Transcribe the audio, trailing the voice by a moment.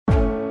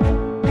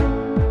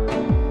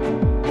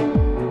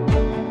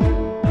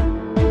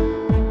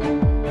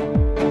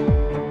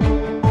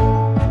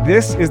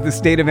This is The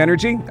State of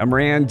Energy. I'm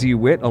Rand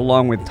DeWitt,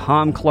 along with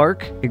Tom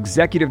Clark,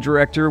 Executive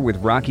Director with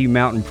Rocky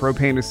Mountain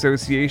Propane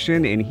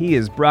Association, and he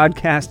is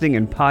broadcasting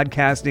and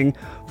podcasting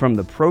from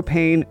the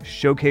Propane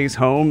Showcase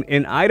home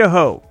in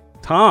Idaho.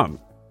 Tom,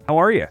 how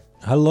are you?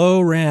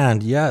 Hello,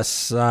 Rand.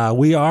 Yes,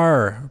 we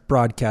are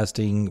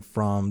broadcasting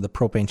from the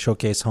Propane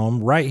Showcase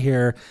home right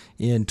here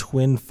in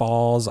Twin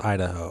Falls,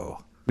 Idaho.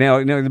 Now,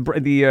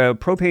 the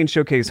Propane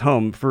Showcase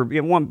home, I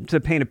want to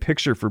paint a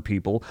picture for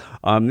people.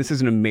 This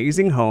is an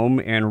amazing home,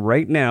 and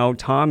right now,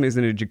 Tom is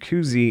in a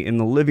jacuzzi in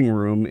the living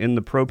room in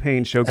the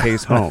Propane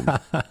Showcase home.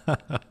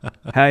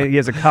 He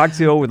has a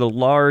cocktail with a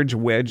large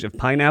wedge of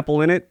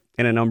pineapple in it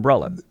and an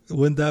umbrella.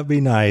 Wouldn't that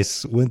be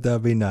nice?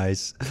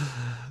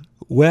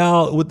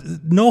 Well,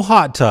 with no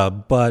hot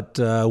tub, but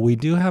we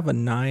do have a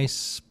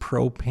nice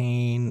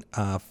propane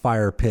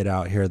fire pit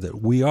out here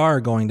that we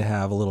are going to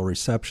have a little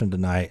reception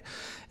tonight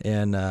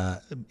and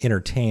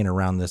entertain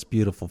around this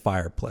beautiful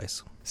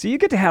fireplace. So you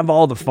get to have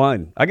all the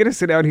fun. I get to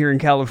sit out here in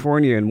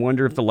California and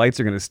wonder if the lights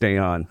are going to stay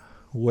on.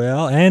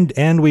 Well,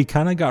 and we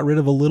kind of got rid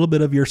of a little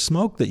bit of your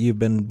smoke that you've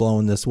been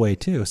blowing this way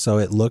too, so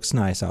it looks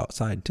nice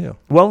outside too.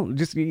 Well,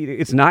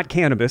 it's not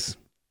cannabis.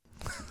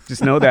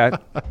 Just know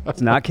that.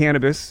 It's not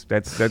cannabis.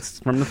 That's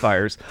from the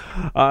fires.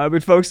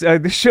 But folks,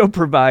 this show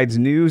provides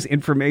news,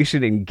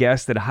 information, and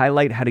guests that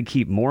highlight how to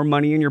keep more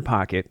money in your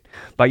pocket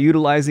by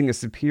utilizing a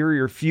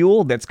superior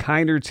fuel that's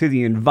kinder to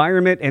the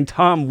environment. And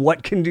Tom,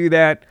 what can do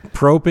that?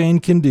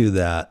 Propane can do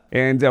that.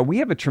 And we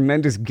have a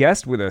tremendous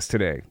guest with us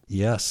today.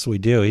 Yes, we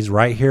do. He's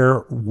right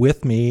here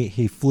with me.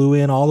 He flew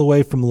in all the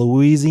way from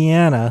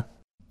Louisiana.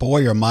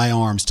 Boy, are my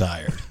arms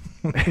tired.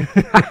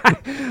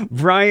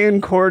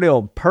 Bryan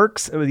Cordill,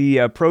 PERC, the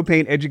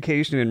Propane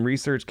Education and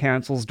Research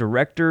Council's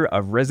Director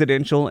of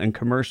Residential and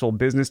Commercial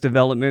Business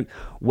Development.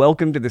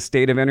 Welcome to the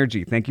State of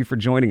Energy. Thank you for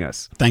joining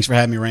us. Thanks for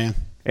having me, Rand.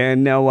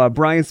 And now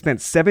Bryan spent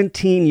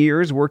 17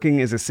 years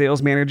working as a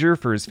sales manager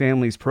for his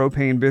family's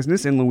propane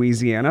business in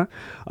Louisiana.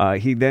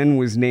 He then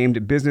was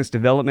named Business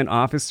Development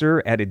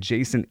Officer at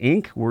Adjacent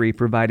Inc., where he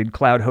provided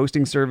cloud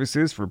hosting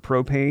services for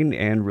propane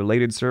and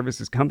related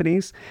services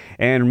companies.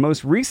 And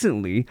most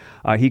recently,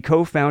 he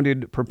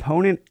co-founded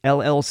Propane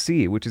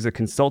LLC, which is a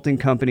consulting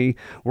company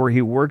where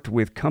he worked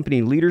with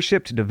company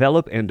leadership to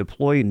develop and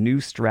deploy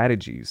new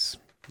strategies.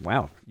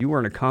 Wow, you are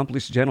an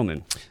accomplished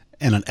gentleman.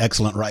 And an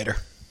excellent writer.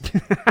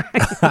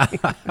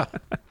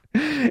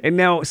 And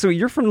now, so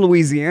you're from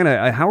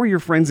Louisiana. How are your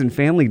friends and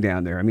family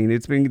down there? I mean,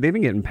 they've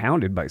been getting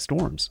pounded by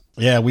storms.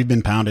 Yeah, we've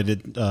been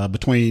pounded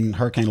between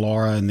Hurricane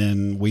Laura, and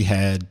then we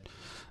had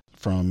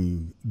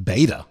from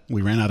Beta.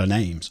 We ran out of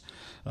names.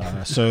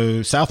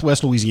 So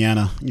Southwest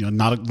Louisiana,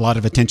 not a lot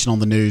of attention on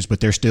the news, but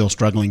they're still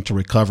struggling to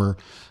recover.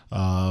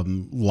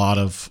 Lot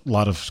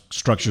of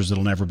structures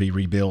that'll never be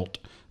rebuilt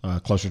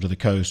closer to the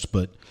coast,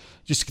 but.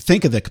 Just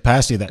think of the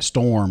capacity of that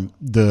storm.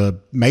 The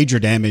major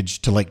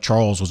damage to Lake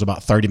Charles was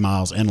about 30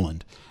 miles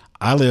inland.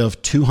 I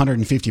live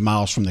 250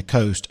 miles from the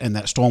coast, and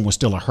that storm was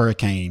still a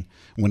hurricane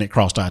when it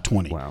crossed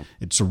I-20. Wow.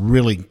 It's a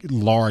really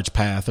large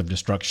path of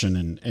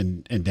destruction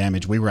and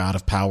damage. We were out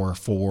of power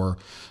for,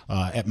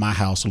 at my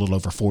house, a little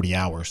over 40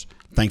 hours.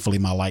 Thankfully,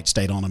 my light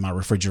stayed on and my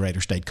refrigerator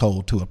stayed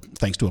cold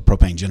thanks to a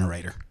propane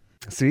generator.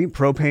 See,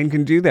 propane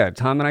can do that.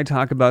 Tom and I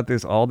talk about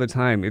this all the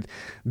time.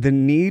 The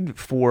need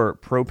for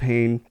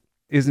propane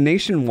is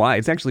nationwide.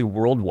 It's actually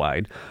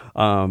worldwide.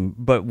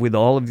 But with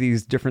all of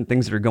these different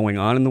things that are going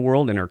on in the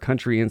world, in our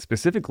country, and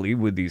specifically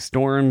with these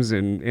storms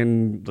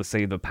and let's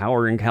say the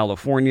power in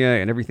California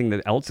and everything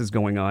that else is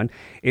going on,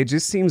 it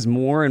just seems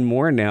more and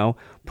more now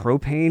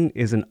propane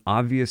is an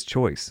obvious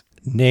choice.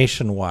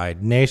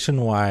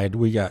 Nationwide,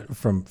 we got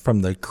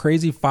from the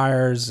crazy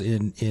fires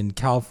in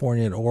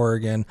California and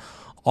Oregon,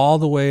 all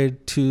the way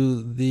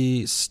to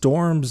the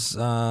storms,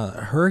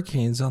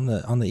 hurricanes on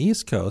the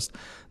East Coast.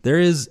 There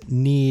is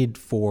need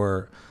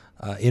for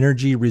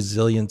energy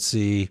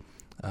resiliency.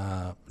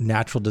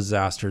 Natural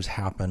disasters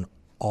happen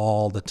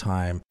all the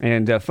time.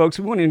 And folks,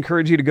 we want to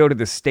encourage you to go to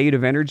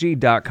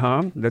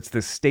thestateofenergy.com. That's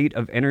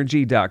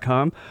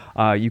thestateofenergy.com.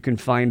 You can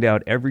find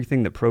out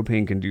everything that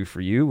propane can do for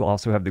you. We'll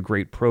also have the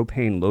great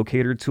propane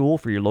locator tool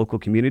for your local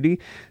community.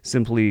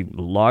 Simply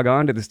log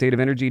on to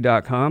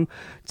thestateofenergy.com,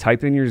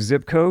 type in your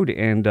zip code,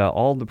 and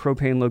all the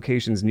propane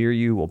locations near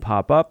you will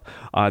pop up.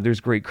 There's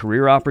great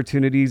career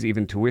opportunities,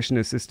 even tuition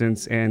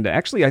assistance. And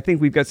actually, I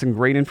think we've got some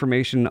great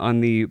information on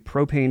the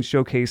Propane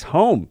Showcase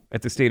home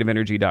at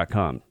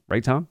thestateofenergy.com.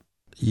 Right, Tom?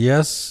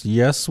 Yes,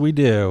 we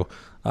do.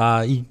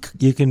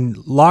 You can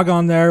log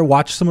on there,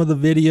 watch some of the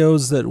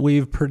videos that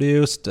we've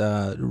produced.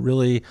 It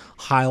really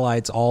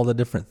highlights all the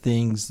different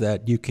things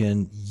that you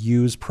can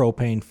use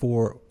propane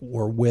for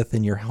or with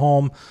in your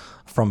home,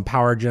 from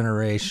power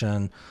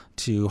generation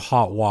to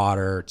hot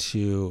water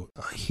to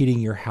heating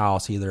your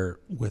house either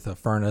with a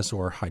furnace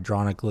or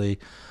hydronically,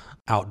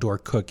 outdoor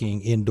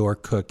cooking, indoor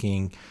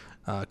cooking,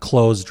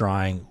 clothes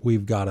drying.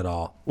 We've got it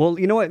all. Well,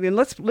 you know what? And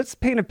let's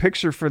paint a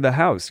picture for the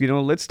house.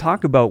 Let's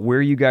talk about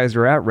where you guys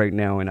are at right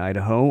now in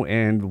Idaho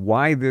and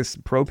why this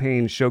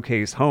propane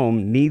showcase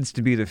home needs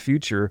to be the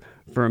future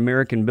for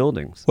American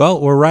buildings.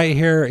 Well, we're right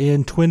here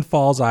in Twin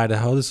Falls,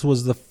 Idaho. This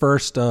was the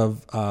first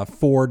of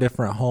 4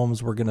 different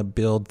homes we're going to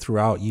build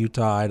throughout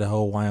Utah,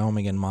 Idaho,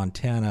 Wyoming, and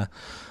Montana.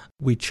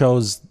 We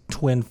chose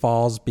Twin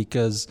Falls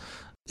because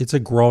it's a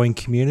growing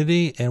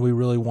community, and we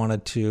really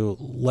wanted to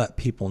let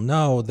people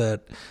know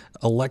that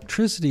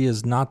electricity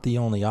is not the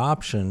only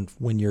option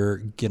when you're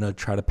going to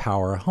try to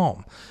power a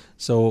home.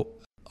 So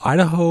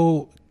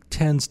Idaho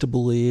tends to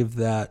believe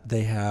that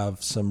they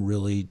have some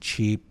really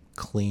cheap,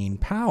 clean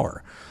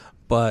power.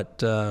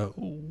 But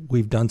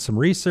we've done some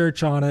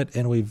research on it,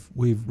 and we've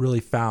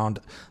really found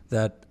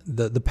that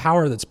the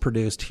power that's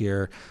produced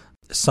here,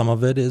 some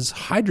of it is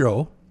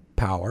hydro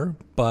power,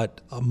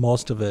 but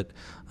most of it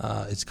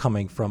is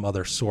coming from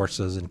other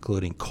sources,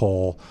 including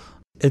coal.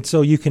 And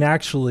so you can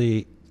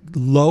actually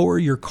lower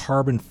your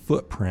carbon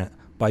footprint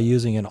by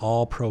using an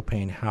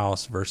all-propane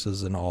house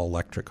versus an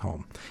all-electric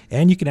home.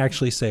 And you can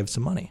actually save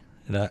some money.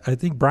 And I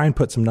think Bryan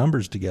put some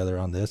numbers together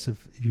on this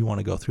if you want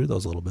to go through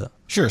those a little bit.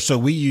 Sure. So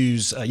we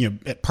use,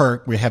 at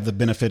PERC, we have the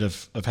benefit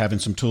of having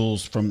some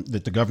tools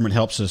that the government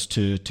helps us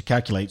to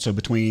calculate. So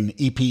between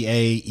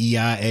EPA,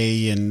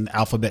 EIA, and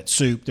alphabet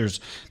soup, there's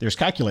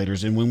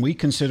calculators. And when we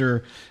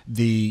consider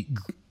the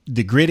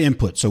grid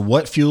input, so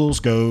what fuels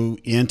go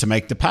in to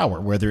make the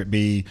power, whether it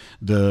be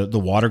the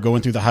water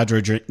going through the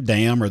hydro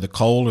dam or the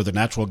coal or the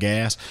natural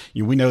gas,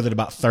 we know that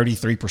about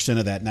 33%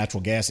 of that natural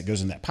gas that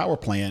goes in that power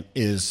plant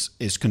is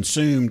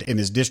consumed and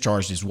is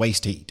discharged as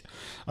waste heat.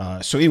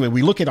 So anyway,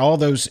 we look at all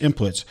those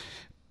inputs,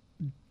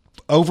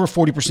 over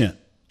 40%,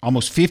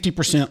 almost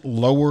 50%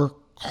 lower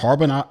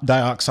carbon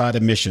dioxide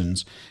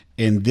emissions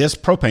in this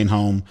propane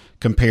home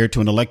compared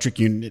to an electric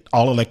unit,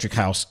 all electric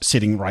house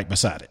sitting right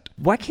beside it.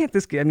 Why can't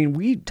this get,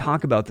 we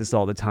talk about this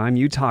all the time.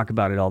 You talk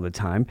about it all the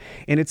time.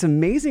 And it's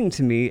amazing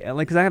to me,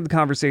 because I have the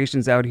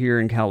conversations out here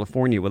in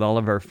California with all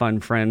of our fun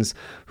friends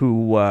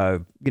who,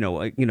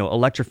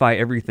 electrify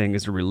everything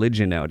as a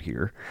religion out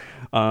here.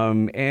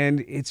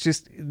 And it's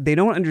just, they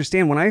don't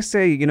understand. When I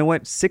say,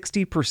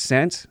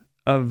 60%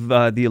 of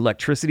the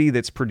electricity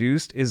that's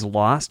produced is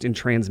lost in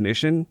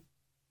transmission,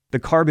 the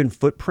carbon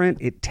footprint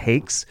it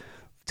takes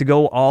to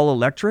go all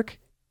electric,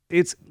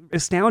 it's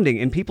astounding.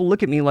 And people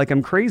look at me like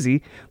I'm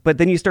crazy, but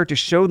then you start to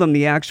show them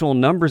the actual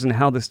numbers and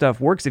how the stuff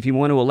works. If you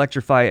want to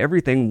electrify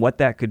everything, what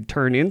that could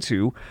turn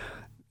into,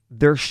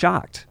 they're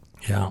shocked.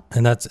 Yeah.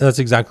 And that's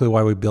exactly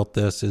why we built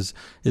this is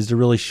to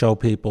really show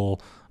people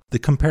the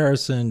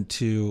comparison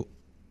to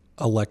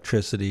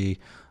electricity,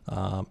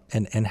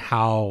 and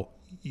how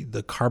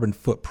the carbon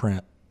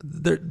footprint,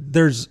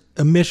 there's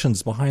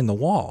emissions behind the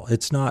wall.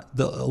 It's not,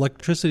 the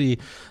electricity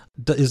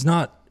is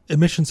not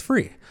emissions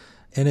free.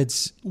 And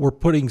we're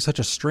putting such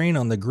a strain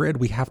on the grid.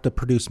 We have to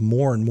produce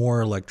more and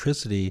more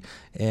electricity,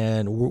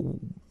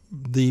 and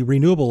the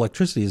renewable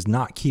electricity is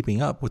not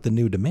keeping up with the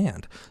new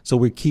demand. So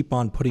we keep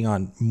on putting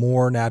on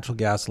more natural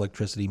gas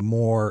electricity,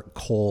 more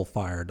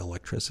coal-fired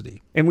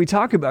electricity. And we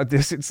talk about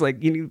this. It's like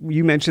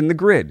you mentioned the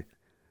grid.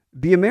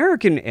 The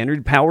American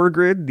energy power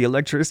grid, the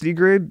electricity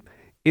grid,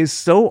 is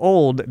so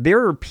old.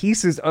 There are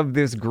pieces of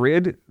this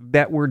grid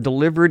that were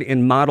delivered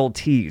in Model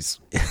Ts.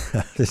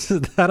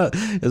 Isn't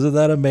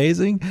that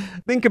amazing?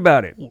 Think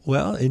about it.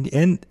 Well,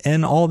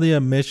 and all the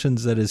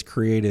emissions that is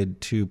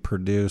created to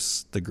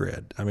produce the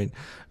grid.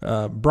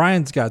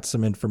 Bryan's got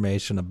some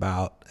information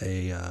about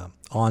a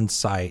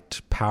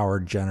on-site power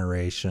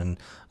generation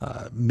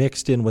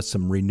mixed in with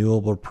some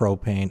renewable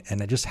propane,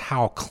 and just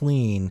how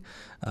clean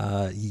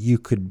you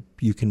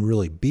can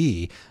really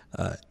be.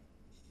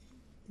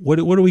 What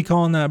are we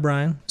calling that,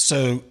 Bryan?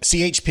 So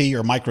CHP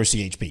or micro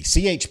CHP.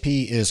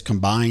 CHP is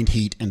combined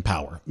heat and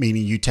power,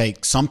 meaning you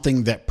take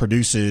something that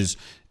produces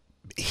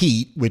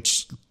heat,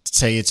 which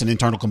say it's an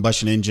internal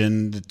combustion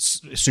engine that's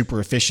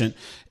super efficient.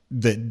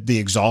 The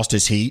exhaust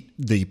is heat.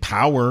 The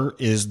power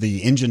is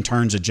the engine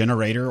turns a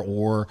generator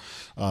or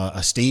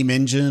a steam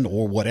engine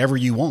or whatever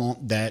you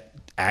want that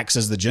acts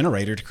as the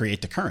generator to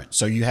create the current.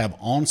 So you have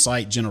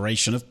on-site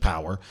generation of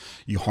power.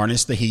 You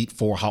harness the heat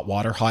for hot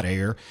water, hot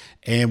air.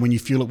 And when you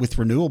fuel it with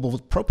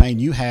propane,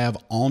 you have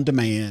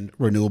on-demand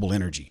renewable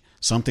energy,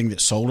 something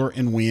that solar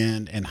and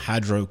wind and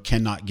hydro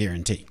cannot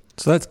guarantee.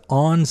 So that's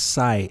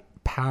on-site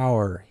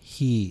power,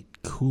 heat,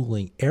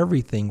 cooling,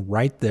 everything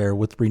right there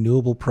with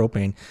renewable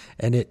propane,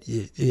 and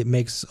it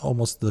makes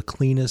almost the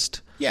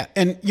cleanest. Yeah,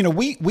 and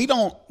we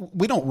don't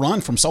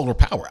run from solar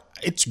power.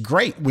 It's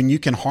great when you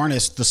can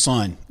harness the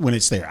sun when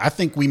it's there. I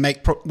think we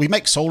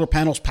make solar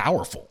panels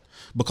powerful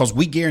because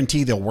we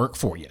guarantee they'll work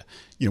for you.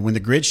 When the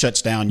grid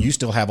shuts down, you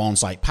still have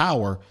on-site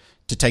power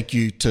to take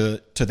you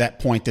to that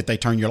point that they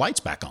turn your lights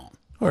back on.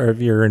 Or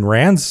if you're in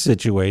Rand's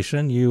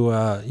situation, you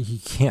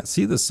can't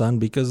see the sun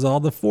because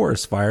all the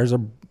forest fires are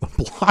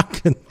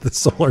blocking the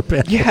solar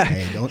panels. Yeah.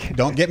 Hey,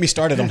 don't get me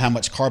started on how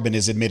much carbon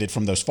is emitted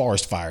from those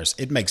forest fires.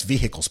 It makes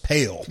vehicles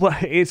pale. Well,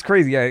 it's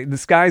crazy. The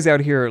skies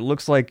out here, it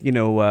looks like,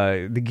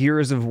 the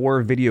Gears of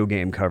War video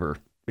game cover.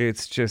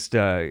 It's just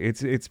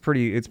it's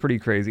pretty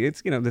crazy.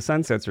 It's the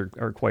sunsets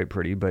are quite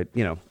pretty, but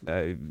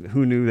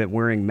who knew that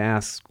wearing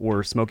masks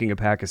or smoking a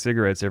pack of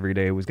cigarettes every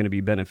day was going to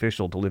be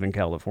beneficial to live in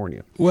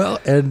California? Well,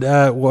 and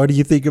what do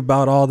you think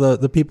about all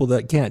the people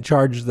that can't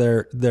charge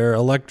their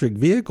electric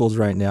vehicles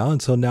right now,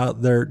 and so now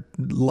they're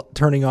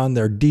turning on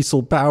their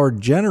diesel powered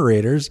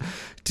generators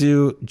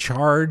to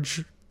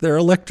charge their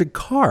electric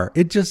car?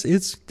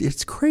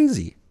 It's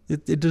crazy.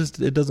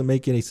 It doesn't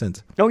make any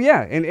sense. Oh,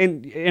 yeah.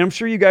 And I'm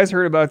sure you guys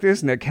heard about this,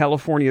 and that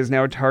California is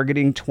now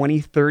targeting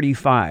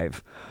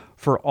 2035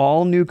 for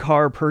all new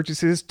car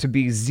purchases to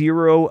be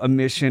zero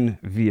emission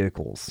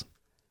vehicles.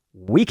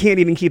 We can't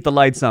even keep the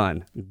lights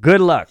on. Good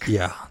luck.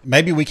 Yeah.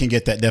 Maybe we can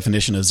get that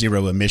definition of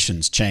zero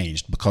emissions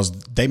changed, because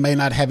they may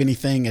not have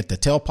anything at the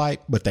tailpipe,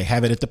 but they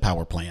have it at the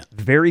power plant.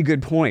 Very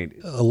good point.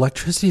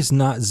 Electricity is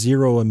not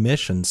zero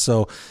emissions.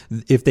 So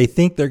if they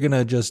think they're going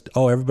to just,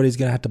 everybody's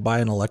going to have to buy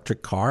an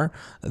electric car,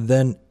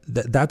 then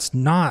that's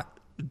not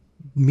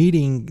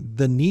meeting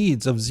the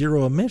needs of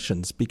zero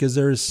emissions, because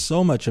there is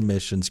so much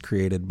emissions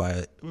created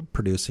by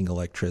producing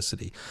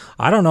electricity.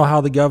 I don't know how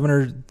the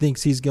governor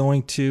thinks he's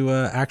going to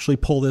actually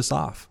pull this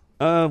off.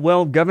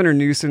 Well, Governor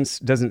Newsom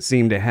doesn't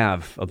seem to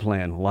have a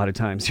plan a lot of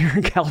times here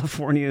in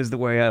California, is the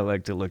way I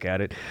like to look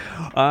at it.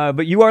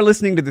 But you are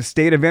listening to The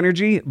State of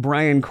Energy.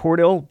 Bryan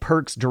Cordill,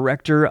 PERC's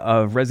Director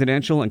of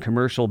Residential and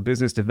Commercial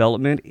Business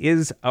Development,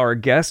 is our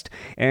guest.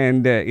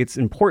 And it's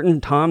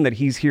important, Tom, that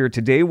he's here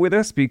today with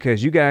us,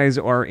 because you guys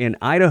are in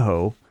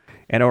Idaho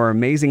at our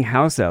amazing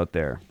house out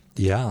there.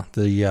 Yeah,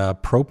 the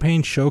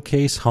Propane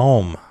Showcase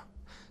Home.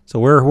 So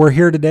we're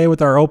here today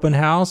with our open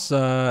house. You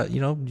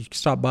can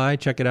stop by,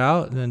 check it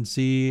out, and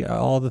see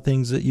all the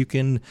things that you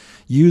can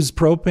use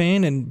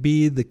propane and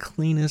be the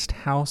cleanest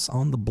house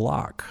on the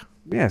block.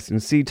 Yes,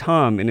 and see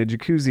Tom in a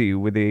jacuzzi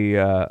with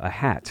a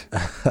hat.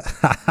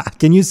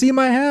 Can you see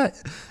my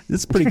hat?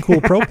 It's a pretty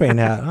cool propane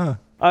hat, huh?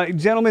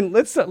 Gentlemen,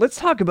 let's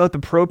talk about the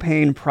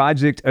Propane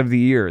Project of the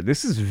Year.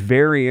 This is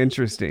very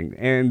interesting.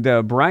 And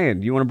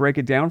Bryan, do you want to break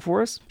it down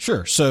for us?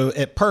 Sure. So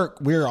at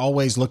PERC, we're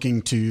always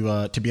looking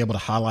to be able to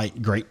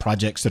highlight great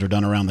projects that are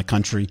done around the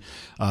country.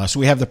 So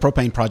we have the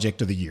Propane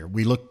Project of the Year.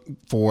 We look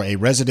for a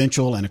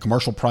residential and a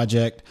commercial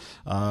project,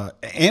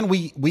 and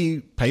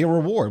we pay a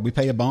reward. We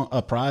pay a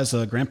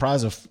grand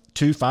prize of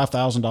two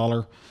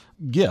 $5,000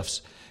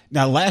 gifts.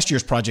 Now, last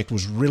year's project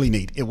was really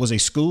neat. It was a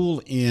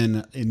school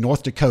in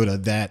North Dakota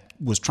that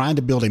was trying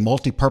to build a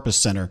multi-purpose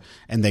center,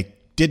 and they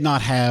did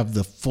not have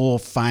the full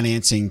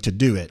financing to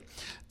do it.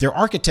 Their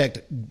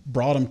architect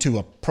brought them to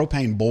a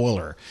propane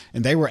boiler,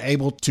 and they were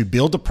able to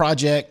build the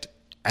project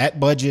at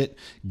budget,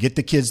 get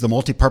the kids the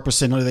multi-purpose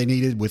center they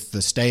needed with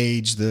the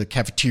stage, the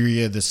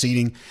cafeteria, the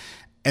seating.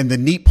 And the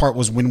neat part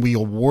was when we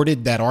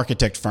awarded that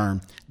architect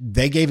firm,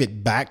 they gave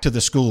it back to the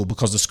school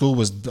because the school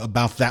was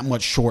about that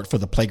much short for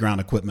the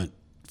playground equipment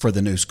for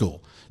the new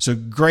school. So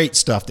great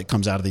stuff that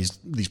comes out of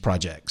these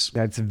projects.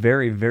 That's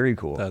very, very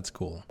cool. That's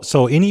cool.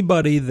 So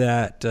anybody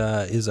that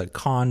is a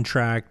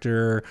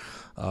contractor,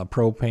 a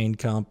propane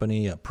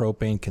company, a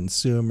propane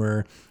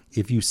consumer,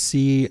 if you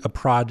see a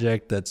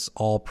project that's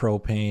all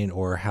propane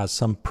or has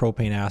some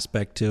propane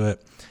aspect to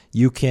it,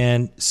 you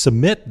can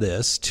submit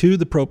this to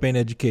the Propane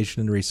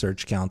Education and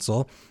Research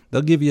Council.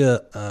 They'll give you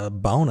a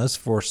bonus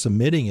for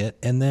submitting it,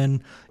 and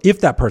then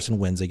if that person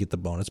wins, they get the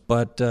bonus.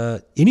 But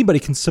anybody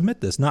can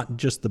submit this, not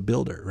just the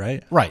builder,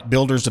 right? Right.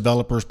 Builders,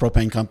 developers,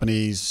 propane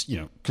companies,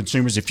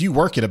 consumers. If you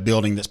work at a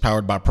building that's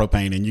powered by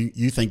propane and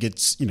you think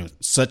it's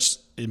such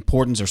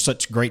importance or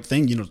such great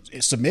thing,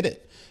 submit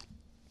it.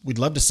 We'd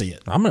love to see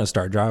it. I'm going to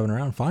start driving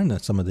around finding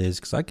some of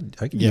these because I could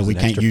yeah, use we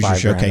can't use your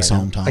showcase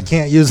home, Tom. I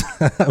can't use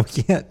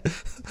we can't.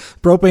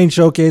 Propane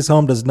Showcase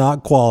Home does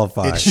not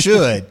qualify. It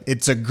should.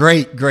 It's a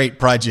great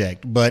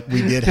project, but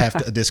we did have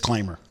a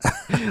disclaimer.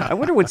 I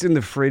wonder what's in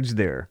the fridge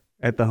there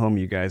at the home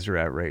you guys are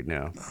at right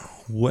now.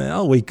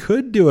 Well, we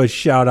could do a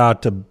shout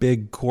out to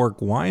Big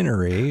Cork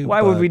Winery.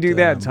 Why would we do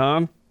that,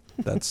 Tom?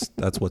 That's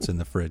what's in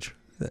the fridge.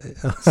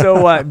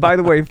 So, by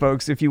the way,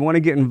 folks, if you want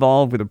to get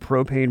involved with a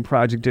Propane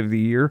Project of the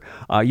Year,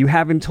 you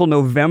have until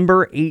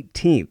November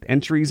 18th.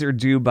 Entries are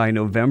due by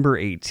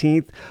November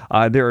 18th.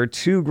 There are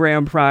two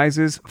grand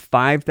prizes,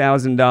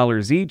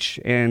 $5,000 each.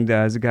 And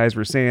as the guys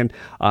were saying,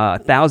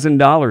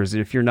 $1,000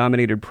 if your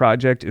nominated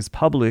project is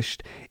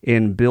published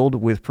in Build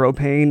with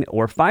Propane,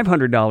 or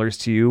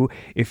 $500 to you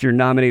if your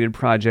nominated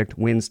project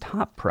wins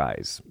top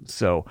prize.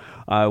 So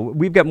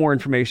we've got more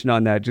information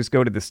on that. Just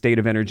go to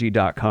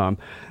thestateofenergy.com.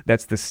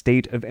 That's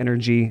thestateofenergy.com.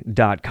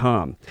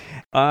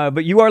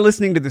 But you are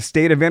listening to The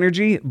State of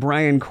Energy.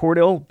 Bryan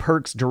Cordill,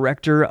 PERC's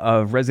Director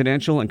of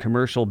Residential and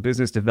Commercial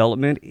Business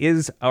Development,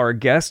 is our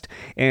guest.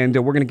 And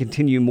we're going to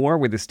continue more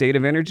with The State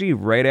of Energy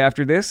right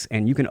after this.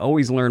 And you can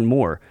always learn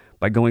more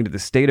by going to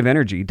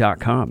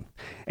thestateofenergy.com.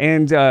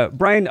 And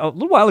Bryan, a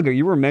little while ago,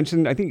 you were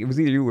mentioning, I think it was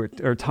either you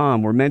or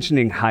Tom, were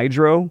mentioning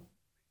hydro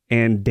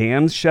and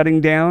dams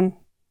shutting down.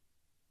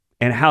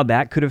 and how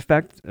that could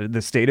affect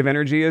the state of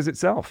energy as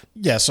itself.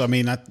 Yes, I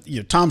mean,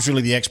 Tom's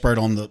really the expert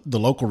on the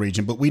local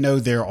region, but we know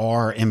there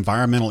are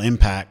environmental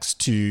impacts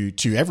to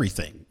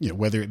everything.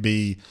 Whether it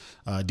be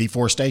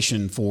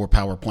deforestation for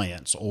power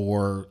plants,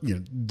 or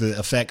the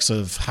effects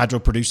of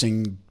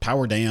hydro-producing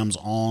power dams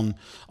on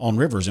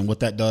rivers and what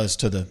that does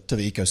to the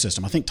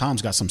ecosystem. I think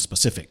Tom's got some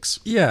specifics.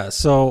 Yeah.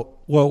 So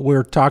what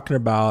we're talking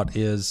about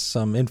is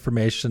some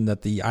information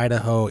that the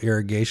Idaho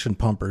Irrigation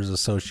Pumpers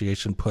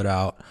Association put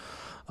out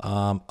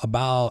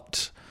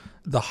about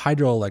the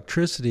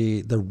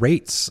hydroelectricity. The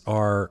rates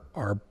are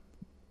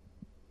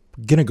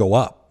going to go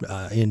up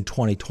in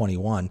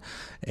 2021,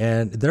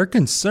 and they're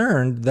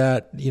concerned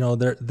that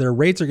their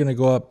rates are going to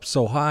go up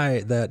so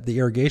high that the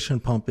irrigation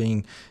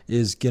pumping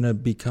is going to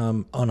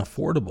become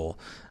unaffordable.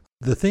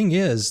 The thing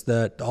is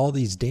that all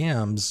these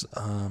dams,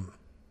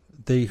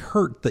 they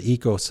hurt the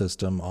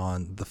ecosystem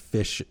on the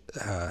fish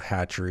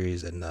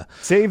hatcheries and the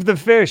Save the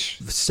fish.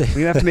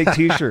 We have to make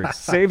T-shirts.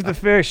 Save the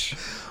fish.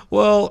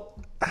 Well,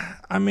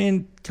 I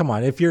mean, come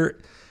on.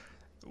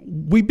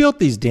 We built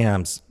these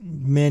dams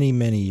many,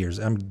 many years,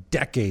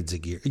 decades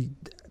ago.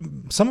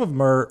 Some of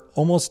them are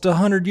almost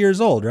 100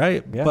 years old,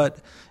 right? Yeah. But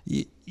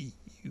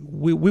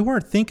we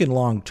weren't thinking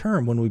long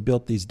term when we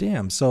built these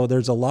dams. So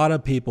there's a lot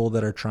of people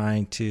that are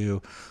trying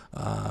to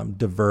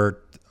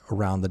divert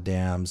around the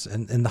dams,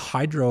 and the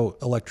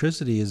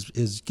hydroelectricity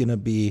is going to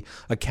be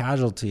a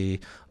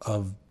casualty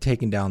of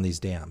taking down these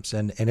dams,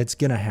 and it's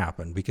going to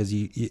happen because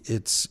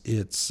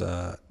it's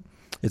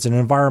an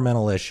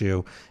environmental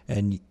issue,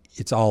 and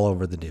it's all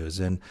over the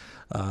news. And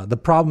the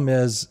problem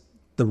is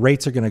the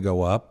rates are going to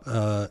go up,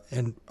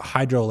 and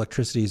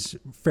hydroelectricity is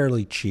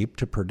fairly cheap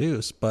to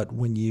produce. But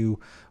when you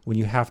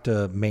have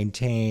to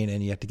maintain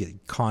and you have to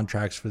get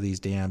contracts for these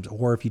dams,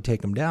 or if you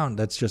take them down,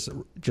 that's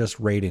just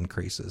rate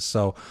increases.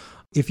 So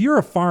if you're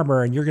a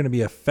farmer and you're going to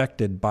be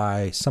affected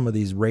by some of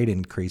these rate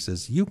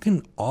increases, you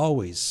can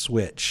always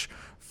switch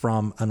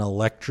from an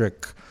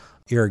electric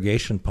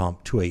irrigation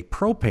pump to a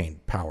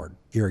propane-powered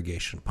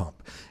irrigation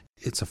pump.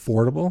 It's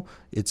affordable.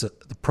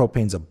 The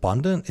propane's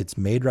abundant. It's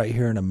made right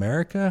here in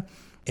America,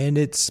 and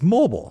it's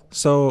mobile.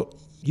 So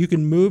you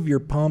can move your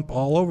pump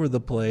all over the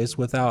place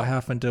without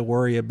having to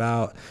worry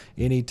about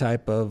any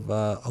type of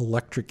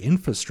electric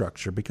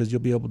infrastructure, because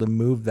you'll be able to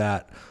move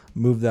that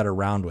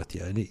around with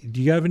you.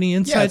 Do you have any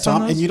insights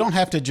on those? And you don't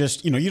have to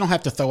just, you don't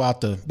have to throw out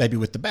the baby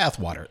with the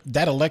bathwater.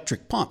 That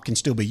electric pump can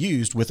still be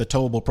used with a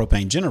towable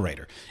propane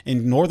generator.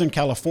 In Northern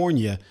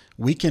California,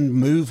 we can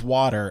move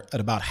water at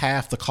about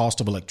half the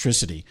cost of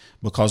electricity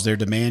because their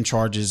demand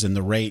charges and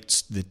the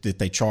rates that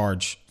they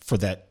charge for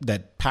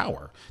that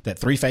power, that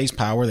three-phase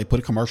power. They put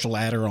a commercial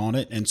adder on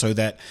it, and so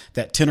that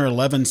 10 or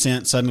 11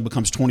 cents suddenly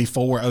becomes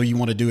 24. Oh, you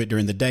want to do it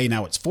during the day.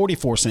 Now it's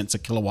 44 cents a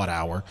kilowatt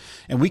hour,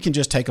 and we can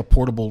just take a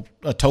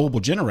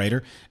towable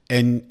generator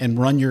and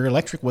run your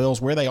electric wells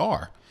where they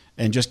are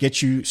and just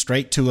get you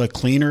straight to a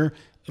cleaner,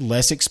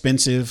 less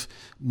expensive,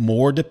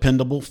 more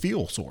dependable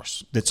fuel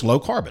source that's low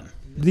carbon.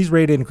 These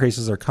rate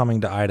increases are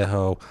coming to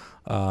Idaho.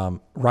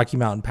 Rocky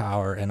Mountain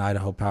Power and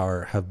Idaho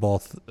Power have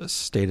both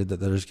stated that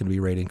there's going to be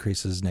rate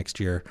increases next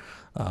year.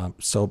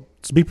 So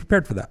be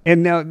prepared for that.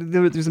 And now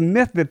there's a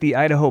myth that the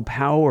Idaho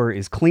Power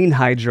is clean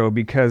hydro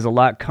because a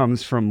lot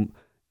comes from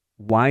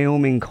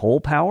Wyoming coal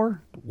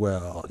power.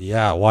 Well,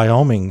 yeah,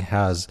 Wyoming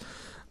has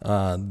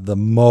the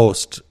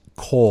most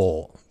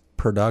coal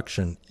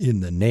production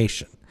in the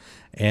nation,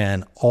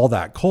 and all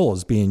that coal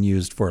is being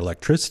used for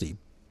electricity.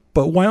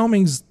 But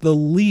Wyoming's the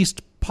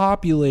least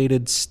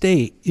populated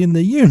state in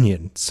the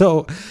union.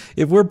 So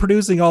if we're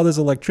producing all this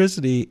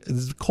electricity,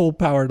 this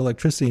coal-powered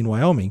electricity in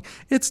Wyoming,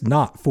 it's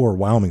not for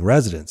Wyoming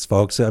residents,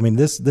 folks. I mean,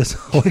 this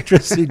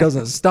electricity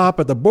doesn't stop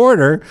at the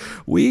border.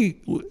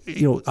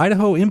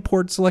 Idaho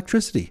imports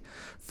electricity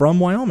from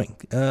Wyoming.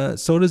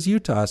 So does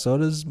Utah. So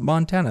does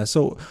Montana.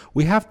 So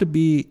we have to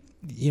be,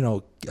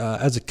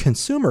 as a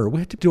consumer, we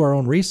have to do our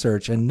own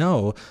research and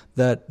know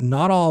that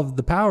not all of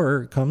the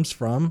power comes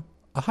from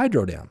a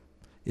hydro dam.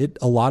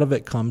 A lot of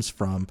it comes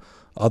from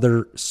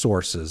other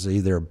sources,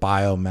 either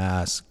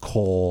biomass,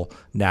 coal,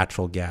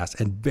 natural gas,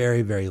 and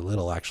very, very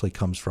little actually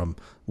comes from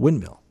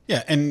windmill.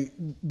 Yeah,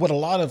 and what a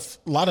lot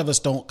of us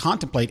don't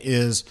contemplate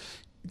is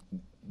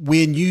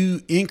when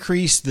you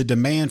increase the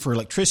demand for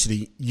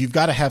electricity, you've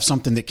got to have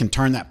something that can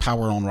turn that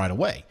power on right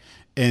away.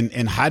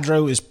 And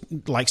hydro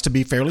likes to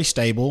be fairly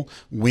stable.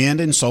 Wind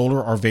and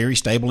solar are very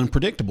stable and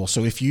predictable.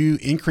 So if you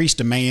increase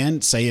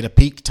demand, say at a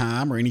peak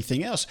time or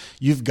anything else,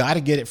 you've got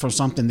to get it from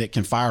something that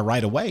can fire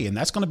right away, and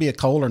that's going to be a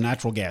coal or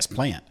natural gas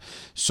plant.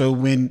 So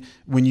when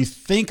you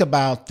think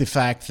about the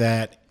fact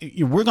that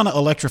we're going to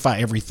electrify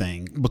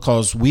everything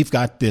because we've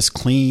got this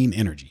clean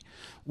energy,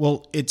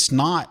 well, it's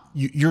not.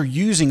 You're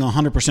using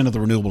 100% of the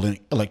renewable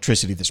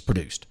electricity that's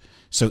produced.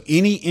 So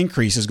any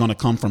increase is going to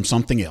come from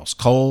something else,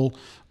 coal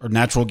or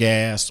natural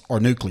gas or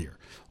nuclear.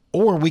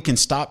 Or we can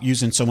stop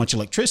using so much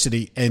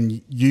electricity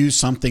and use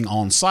something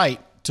on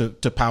site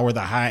to power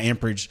the high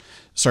amperage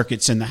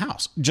circuits in the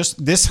house.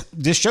 Just this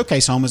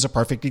showcase home is a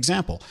perfect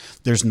example.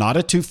 There's not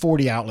a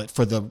 240 outlet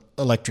for the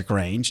electric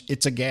range.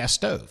 It's a gas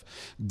stove.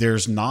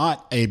 There's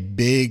not a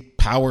big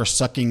power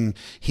sucking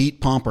heat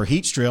pump or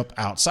heat strip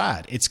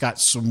outside. It's got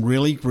some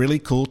really, really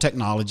cool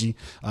technology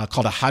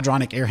called a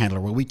hydronic air handler,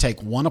 where we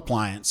take one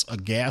appliance, a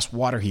gas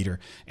water heater,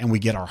 and we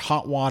get our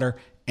hot water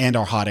and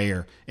our hot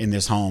air in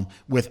this home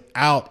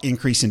without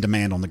increasing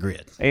demand on the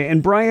grid.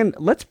 And Bryan,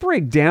 let's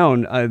break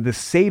down the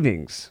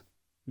savings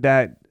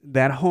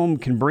that home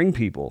can bring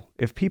people.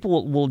 If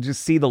people will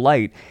just see the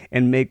light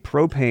and make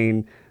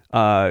propane,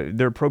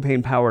 their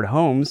propane powered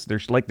homes, they're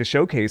like the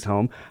showcase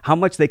home, how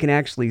much they can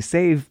actually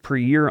save per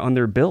year on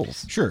their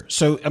bills. Sure.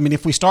 So, I mean,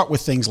 if we start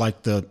with things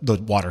like the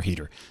water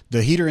heater,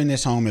 the heater in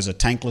this home is a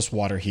tankless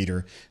water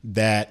heater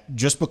that,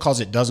 just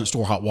because it doesn't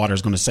store hot water,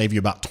 is going to save you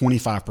about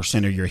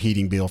 25% of your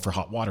heating bill for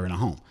hot water in a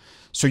home.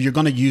 So you're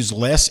going to use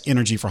less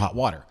energy for hot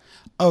water.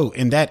 Oh,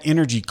 and that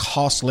energy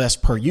costs less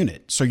per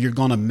unit. So you're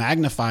going to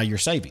magnify your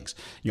savings.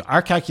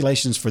 Our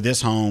calculations for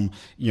this home,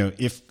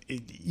 if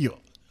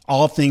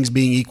all things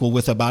being equal,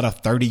 with about a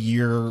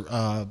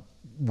 30-year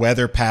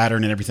weather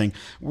pattern and everything,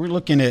 we're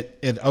looking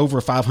at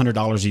over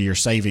 $500 a year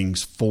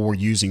savings for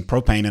using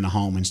propane in a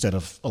home instead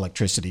of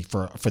electricity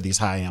for these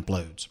high amp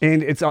loads.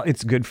 And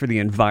it's good for the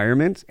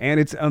environment, and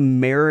it's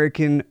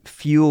American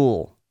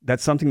fuel.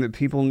 That's something that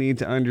people need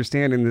to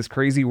understand in this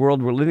crazy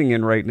world we're living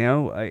in right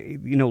now.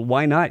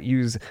 Why not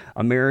use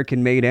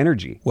American-made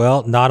energy?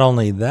 Well, not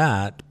only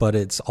that, but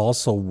it's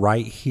also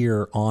right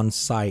here on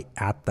site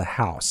at the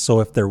house. So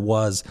if there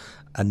was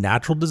a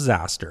natural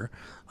disaster,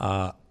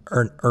 an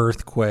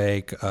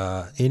earthquake,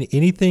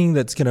 anything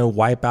that's going to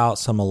wipe out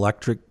some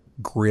electric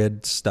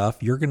grid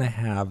stuff, you're going to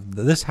have,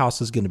 this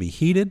house is going to be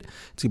heated,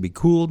 it's going to be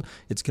cooled,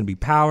 it's going to be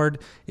powered,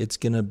 it's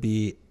going to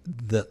be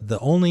the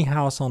only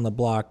house on the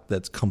block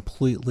that's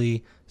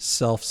completely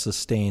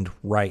self-sustained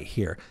right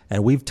here.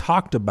 And we've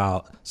talked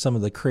about some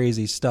of the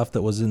crazy stuff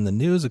that was in the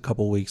news a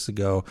couple weeks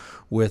ago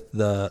with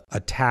the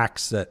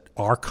attacks that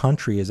our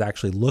country is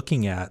actually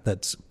looking at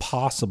that's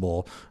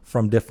possible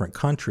from different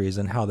countries,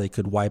 and how they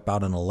could wipe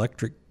out an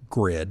electric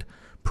grid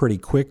pretty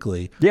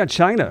quickly. Yeah,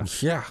 China.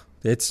 Yeah.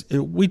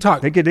 We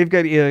talk. They've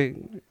got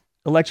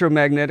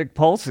electromagnetic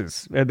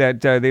pulses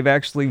that they've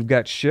actually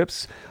got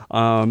ships,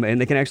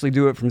 and they can actually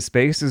do it from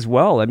space as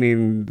well. I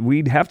mean,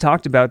 we have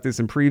talked about this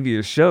in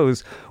previous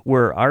shows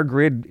where our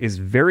grid is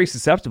very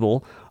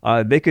susceptible.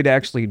 They could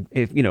actually,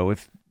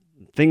 if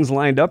things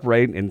lined up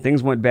right and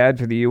things went bad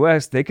for the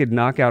U.S., they could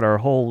knock out our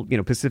whole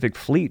Pacific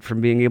fleet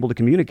from being able to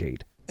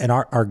communicate. And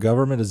our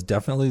government is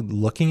definitely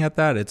looking at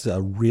that. It's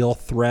a real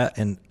threat,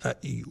 and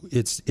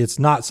it's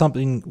not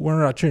something, we're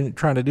not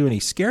trying to do any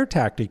scare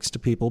tactics to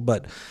people,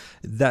 but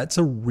that's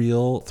a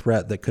real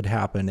threat that could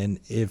happen. And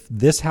if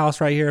this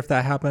house right here, if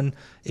that happened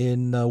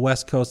in the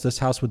West Coast, this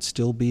house would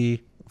still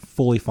be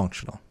fully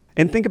functional.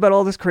 And think about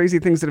all these crazy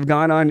things that have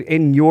gone on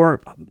in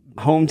your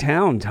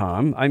hometown,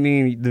 Tom. I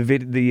mean,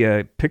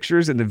 the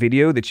pictures and the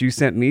video that you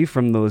sent me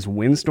from those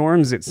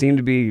windstorms, it seemed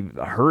to be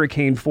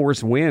hurricane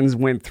force winds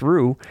went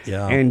through.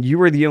 Yeah. And you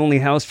were the only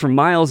house for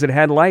miles that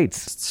had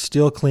lights.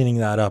 Still cleaning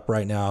that up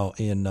right now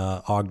in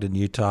Ogden,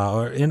 Utah,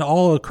 or in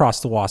all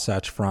across the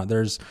Wasatch Front.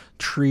 There's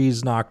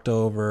trees knocked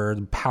over.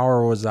 The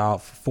power was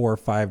out for 4 or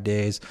 5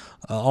 days,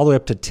 all the way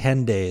up to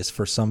 10 days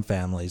for some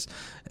families.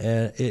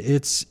 And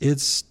it's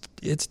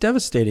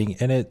devastating,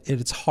 and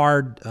it's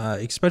hard,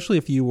 especially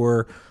if you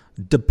were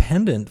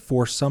dependent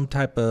for some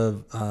type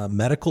of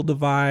medical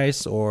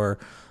device, or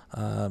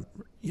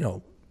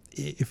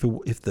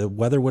if the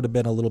weather would have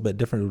been a little bit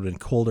different, it would have been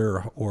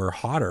colder or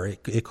hotter,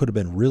 it could have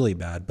been really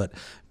bad. But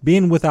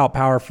being without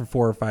power for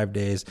 4 or 5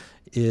 days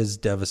is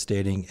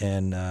devastating.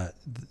 And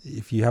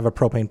if you have a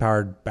propane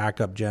powered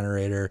backup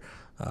generator,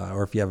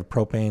 or if you have a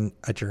propane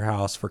at your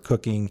house for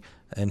cooking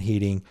and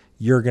heating,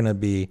 you're going to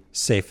be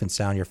safe and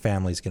sound. Your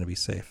family's going to be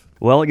safe.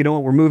 Well, you know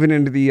what? We're moving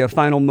into the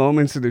final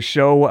moments of the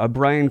show.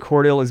 Bryan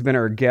Cordill has been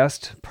our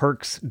guest,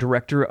 PERC's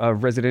Director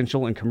of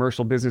Residential and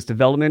Commercial Business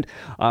Development.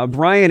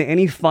 Bryan,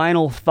 any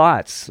final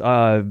thoughts?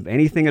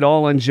 Anything at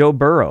all on Joe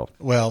Burrow?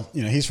 Well,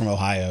 he's from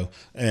Ohio,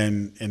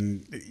 and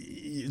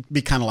it'd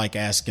be kind of like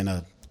asking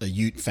a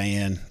Ute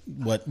fan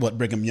what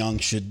Brigham Young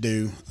should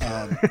do.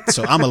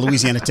 So I'm a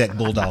Louisiana Tech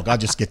Bulldog. I'll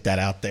just get that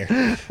out there.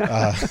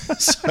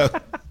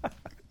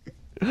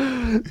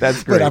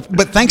 That's great.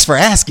 But thanks for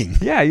asking.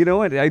 Yeah, you know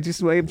what? I'm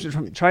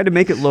trying to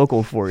make it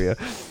local for you.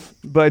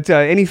 But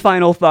any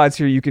final thoughts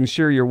here? You can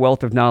share your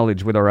wealth of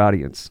knowledge with our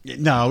audience.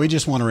 No, we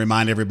just want to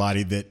remind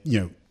everybody that,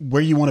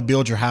 where you want to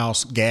build your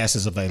house, gas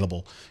is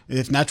available.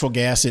 If natural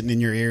gas isn't in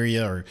your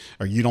area,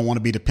 or you don't want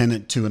to be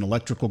dependent to an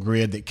electrical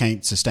grid that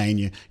can't sustain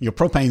you,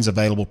 propane's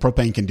available.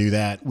 Propane can do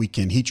that. We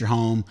can heat your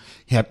home,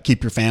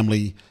 keep your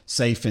family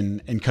safe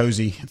and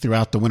cozy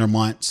throughout the winter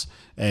months,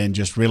 and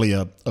just really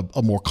a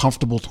more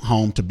comfortable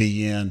home to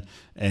be in,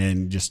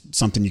 and just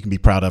something you can be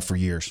proud of for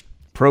years.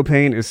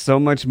 Propane is so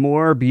much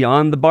more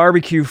beyond the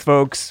barbecue,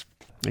 folks.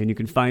 And you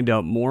can find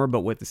out more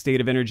about what the State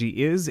of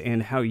Energy is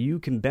and how you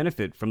can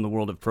benefit from the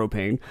world of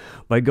propane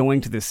by going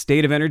to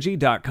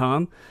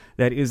thestateofenergy.com.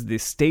 That is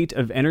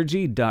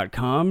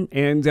thestateofenergy.com.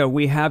 And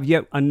we have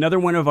yet another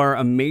one of our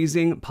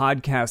amazing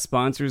podcast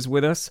sponsors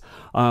with us.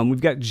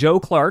 We've got Joe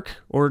Clark,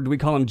 or do we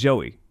call him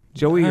Joey?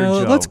 Joey or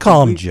Joe? Let's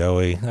call him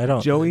Joey.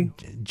 Joey?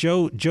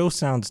 Joe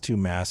sounds too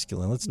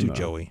masculine. Let's do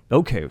Joey.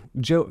 Okay.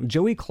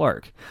 Joey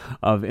Clark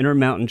of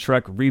Intermountain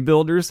Truck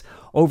Rebuilders.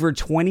 Over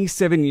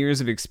 27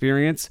 years of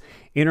experience,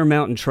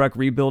 Intermountain Truck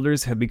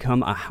Rebuilders have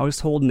become a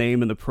household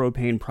name in the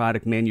propane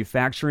product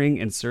manufacturing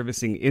and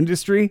servicing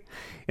industry.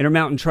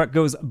 Intermountain Truck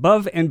goes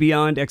above and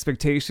beyond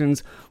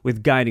expectations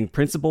with guiding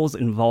principles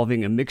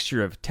involving a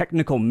mixture of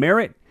technical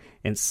merit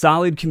and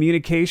solid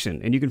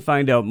communication. And you can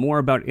find out more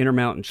about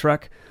Intermountain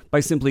Truck by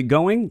simply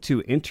going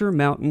to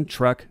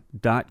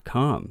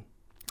intermountaintruck.com.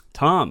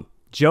 Tom,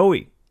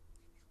 Joey,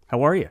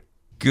 how are you?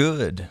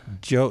 Good.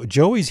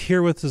 Joey's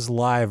here with us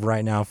live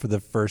right now for the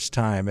first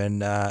time.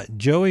 And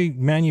Joey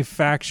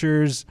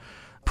manufactures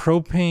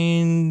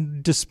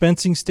propane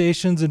dispensing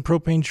stations and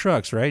propane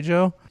trucks, right,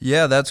 Joe?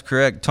 Yeah, that's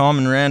correct. Tom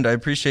and Rand, I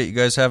appreciate you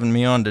guys having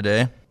me on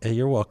today. Hey,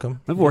 you're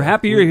welcome. We're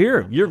happy you're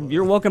here.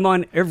 You're welcome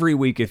on every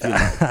week if you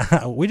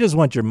like. We just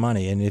want your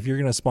money, and if you're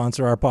going to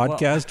sponsor our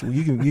podcast,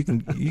 you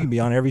can be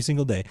on every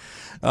single day.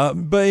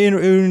 But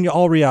in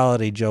all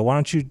reality, Joe, why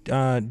don't you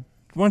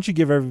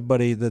give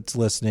everybody that's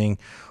listening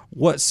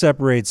what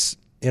separates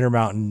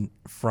Intermountain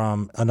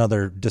from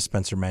another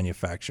dispenser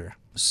manufacturer?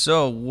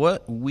 So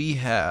what we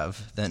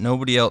have that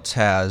nobody else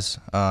has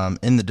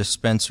in the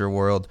dispenser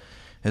world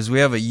is we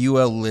have a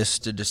UL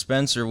listed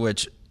dispenser,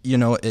 which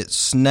it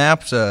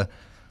snaps a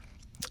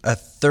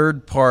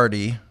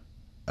third-party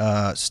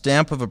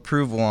stamp of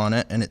approval on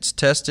it, and it's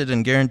tested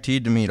and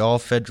guaranteed to meet all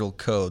federal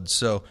codes.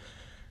 So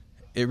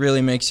it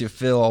really makes you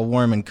feel all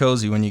warm and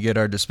cozy when you get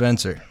our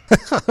dispenser.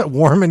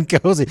 Warm and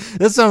cozy.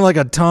 That sounds like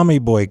a Tommy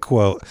Boy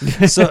quote.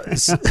 So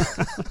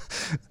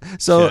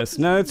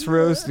chestnuts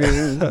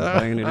roasting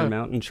by an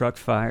Intermountain Truck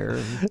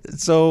fire.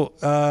 So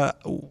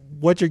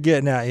what you're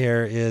getting at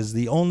here is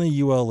the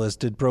only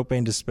UL-listed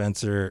propane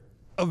dispenser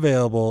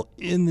available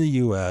in the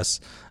U.S.,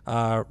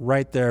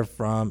 right there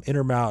from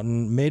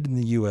Intermountain, made in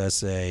the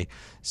USA.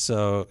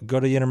 So go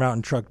to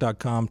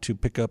intermountaintruck.com to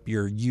pick up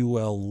your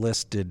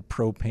UL-listed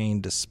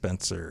propane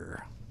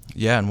dispenser.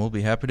 Yeah, and we'll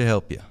be happy to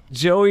help you.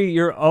 Joey,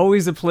 you're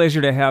always a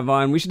pleasure to have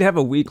on. We should have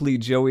a weekly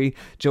Joey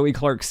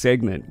Clark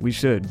segment. We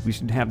should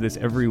have this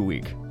every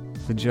week.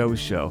 The Joe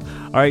Show.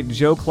 All right,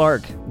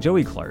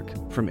 Joey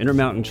Clark from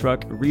Intermountain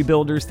Truck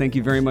Rebuilders. Thank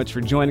you very much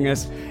for joining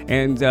us.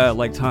 And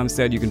like Tom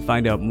said, you can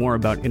find out more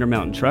about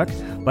Intermountain Truck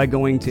by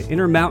going to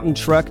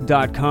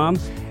intermountaintruck.com.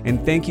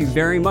 And thank you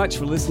very much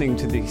for listening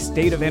to the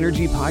State of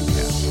Energy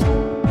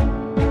podcast.